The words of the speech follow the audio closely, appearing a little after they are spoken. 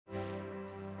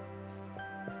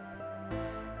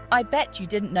I bet you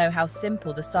didn't know how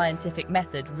simple the scientific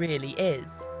method really is.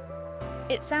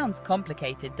 It sounds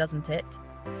complicated, doesn't it?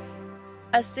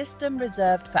 A system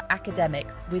reserved for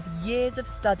academics with years of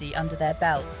study under their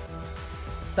belts.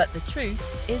 But the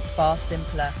truth is far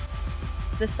simpler.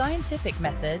 The scientific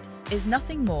method is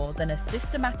nothing more than a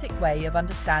systematic way of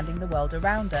understanding the world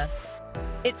around us.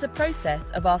 It's a process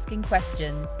of asking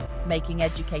questions, making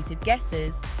educated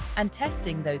guesses, and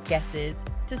testing those guesses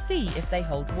to see if they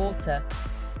hold water.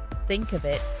 Think of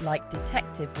it like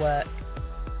detective work.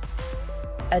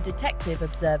 A detective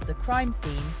observes a crime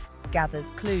scene, gathers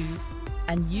clues,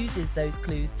 and uses those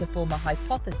clues to form a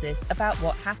hypothesis about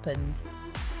what happened.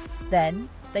 Then,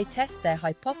 they test their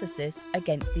hypothesis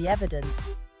against the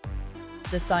evidence.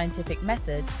 The scientific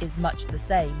method is much the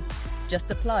same,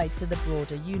 just applied to the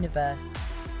broader universe.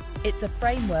 It's a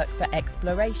framework for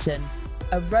exploration,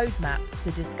 a roadmap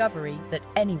to discovery that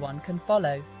anyone can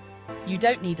follow. You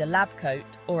don't need a lab coat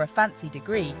or a fancy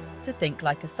degree to think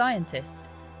like a scientist.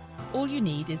 All you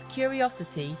need is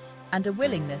curiosity and a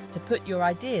willingness to put your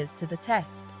ideas to the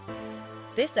test.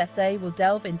 This essay will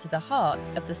delve into the heart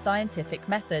of the scientific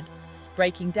method,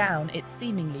 breaking down its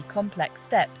seemingly complex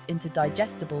steps into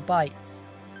digestible bites.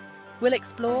 We'll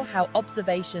explore how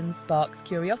observation sparks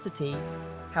curiosity,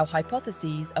 how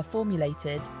hypotheses are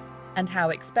formulated, and how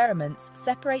experiments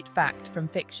separate fact from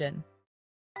fiction.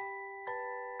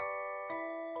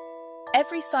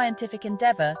 Every scientific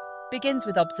endeavor begins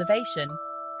with observation.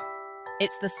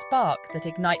 It's the spark that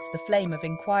ignites the flame of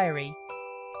inquiry,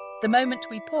 the moment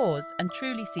we pause and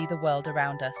truly see the world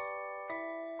around us.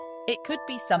 It could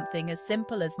be something as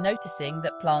simple as noticing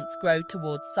that plants grow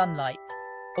towards sunlight,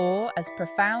 or as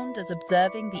profound as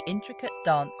observing the intricate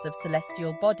dance of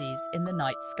celestial bodies in the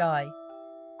night sky.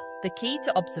 The key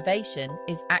to observation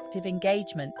is active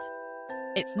engagement.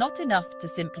 It's not enough to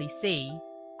simply see.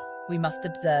 We must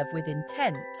observe with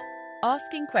intent,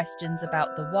 asking questions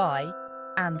about the why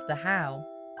and the how.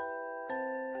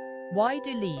 Why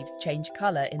do leaves change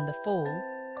color in the fall?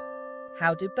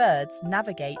 How do birds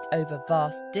navigate over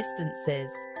vast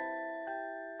distances?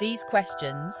 These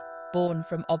questions, born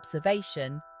from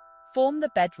observation, form the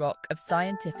bedrock of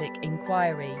scientific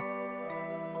inquiry.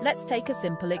 Let's take a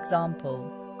simple example.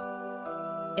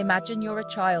 Imagine you're a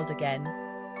child again,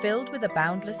 filled with a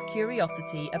boundless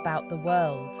curiosity about the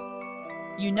world.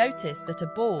 You notice that a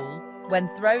ball,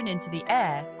 when thrown into the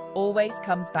air, always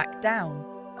comes back down.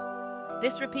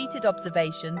 This repeated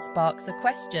observation sparks a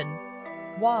question: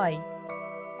 why?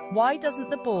 Why doesn't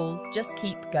the ball just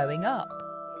keep going up?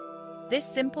 This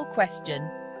simple question,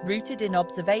 rooted in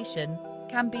observation,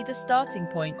 can be the starting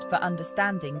point for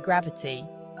understanding gravity.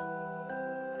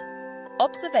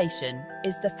 Observation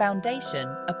is the foundation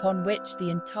upon which the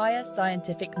entire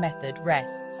scientific method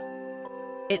rests.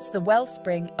 It's the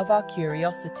wellspring of our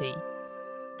curiosity,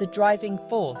 the driving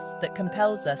force that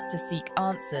compels us to seek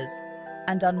answers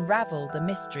and unravel the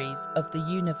mysteries of the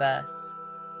universe.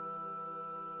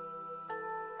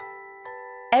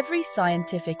 Every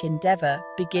scientific endeavor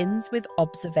begins with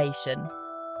observation.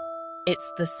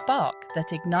 It's the spark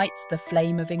that ignites the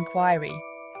flame of inquiry,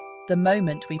 the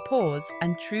moment we pause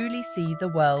and truly see the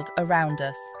world around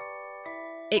us.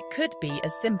 It could be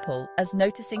as simple as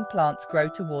noticing plants grow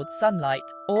towards sunlight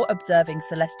or observing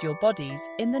celestial bodies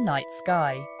in the night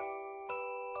sky.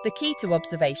 The key to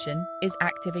observation is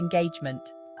active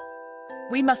engagement.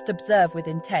 We must observe with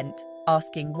intent,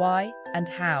 asking why and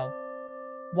how.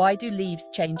 Why do leaves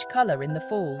change color in the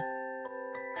fall?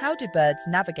 How do birds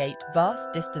navigate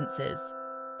vast distances?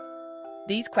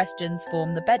 These questions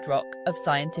form the bedrock of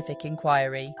scientific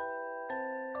inquiry.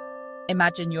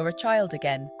 Imagine you're a child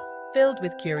again, filled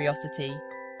with curiosity.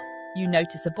 You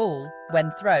notice a ball,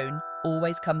 when thrown,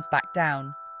 always comes back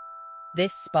down.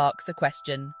 This sparks a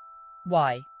question: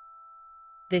 why?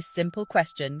 This simple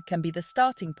question can be the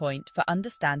starting point for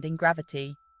understanding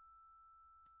gravity.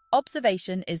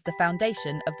 Observation is the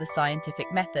foundation of the scientific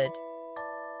method.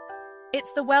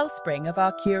 It's the wellspring of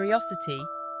our curiosity,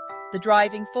 the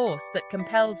driving force that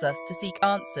compels us to seek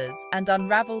answers and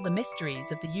unravel the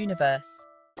mysteries of the universe.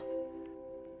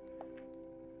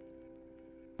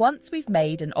 Once we've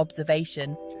made an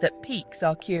observation that piques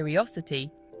our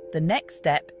curiosity, the next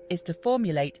step is to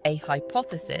formulate a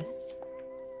hypothesis.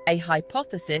 A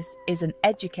hypothesis is an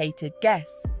educated guess,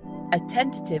 a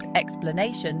tentative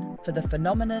explanation for the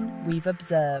phenomenon we've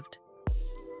observed.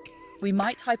 We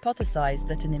might hypothesize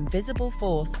that an invisible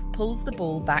force pulls the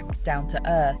ball back down to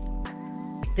Earth.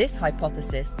 This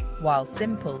hypothesis, while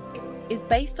simple, is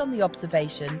based on the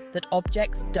observation that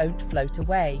objects don't float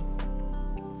away.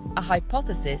 A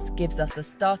hypothesis gives us a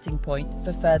starting point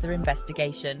for further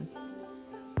investigation.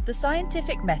 The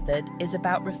scientific method is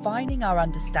about refining our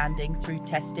understanding through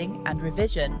testing and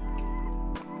revision.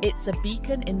 It's a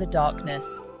beacon in the darkness,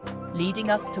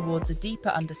 leading us towards a deeper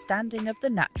understanding of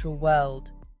the natural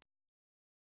world.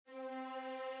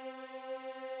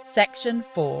 Section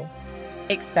 4.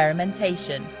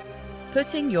 Experimentation.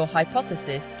 Putting your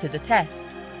hypothesis to the test.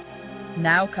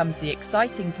 Now comes the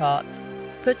exciting part,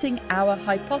 putting our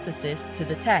hypothesis to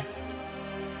the test.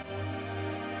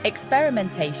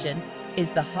 Experimentation is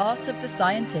the heart of the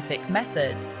scientific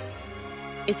method.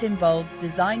 It involves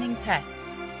designing tests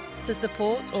to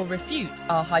support or refute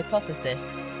our hypothesis.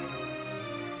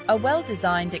 A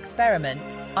well-designed experiment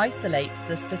isolates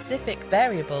the specific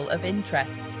variable of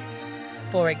interest.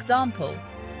 For example,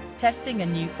 testing a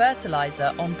new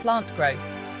fertilizer on plant growth.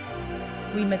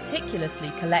 We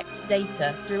meticulously collect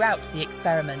data throughout the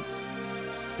experiment.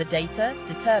 The data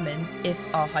determines if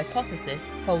our hypothesis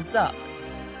holds up.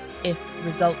 If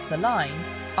results align,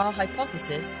 our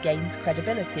hypothesis gains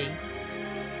credibility.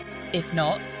 If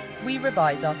not, we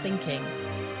revise our thinking.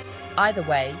 Either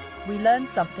way, we learn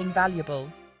something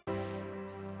valuable.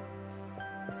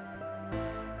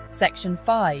 Section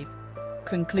 5.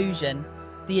 Conclusion.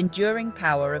 The enduring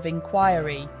power of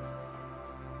inquiry.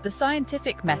 The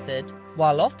scientific method,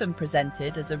 while often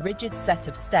presented as a rigid set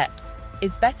of steps,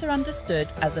 is better understood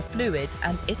as a fluid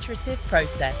and iterative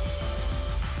process.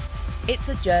 It's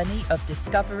a journey of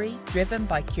discovery driven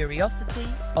by curiosity,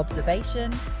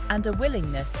 observation, and a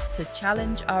willingness to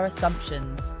challenge our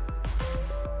assumptions.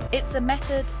 It's a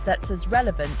method that's as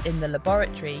relevant in the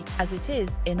laboratory as it is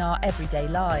in our everyday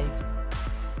lives.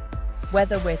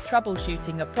 Whether we're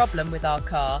troubleshooting a problem with our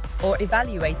car or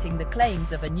evaluating the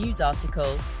claims of a news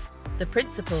article, the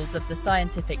principles of the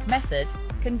scientific method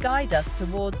can guide us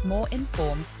towards more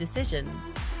informed decisions.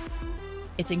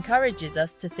 It encourages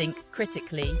us to think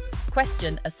critically,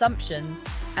 question assumptions,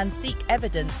 and seek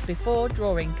evidence before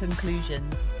drawing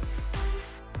conclusions.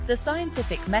 The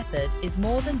scientific method is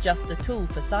more than just a tool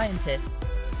for scientists.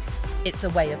 It's a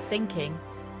way of thinking,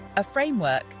 a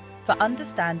framework for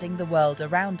understanding the world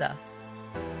around us.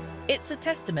 It's a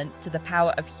testament to the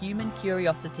power of human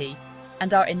curiosity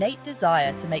and our innate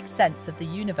desire to make sense of the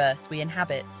universe we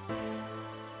inhabit.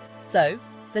 So,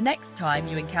 the next time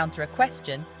you encounter a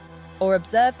question or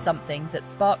observe something that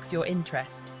sparks your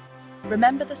interest,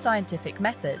 remember the scientific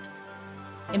method.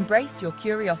 Embrace your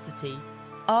curiosity,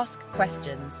 ask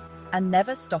questions, and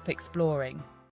never stop exploring.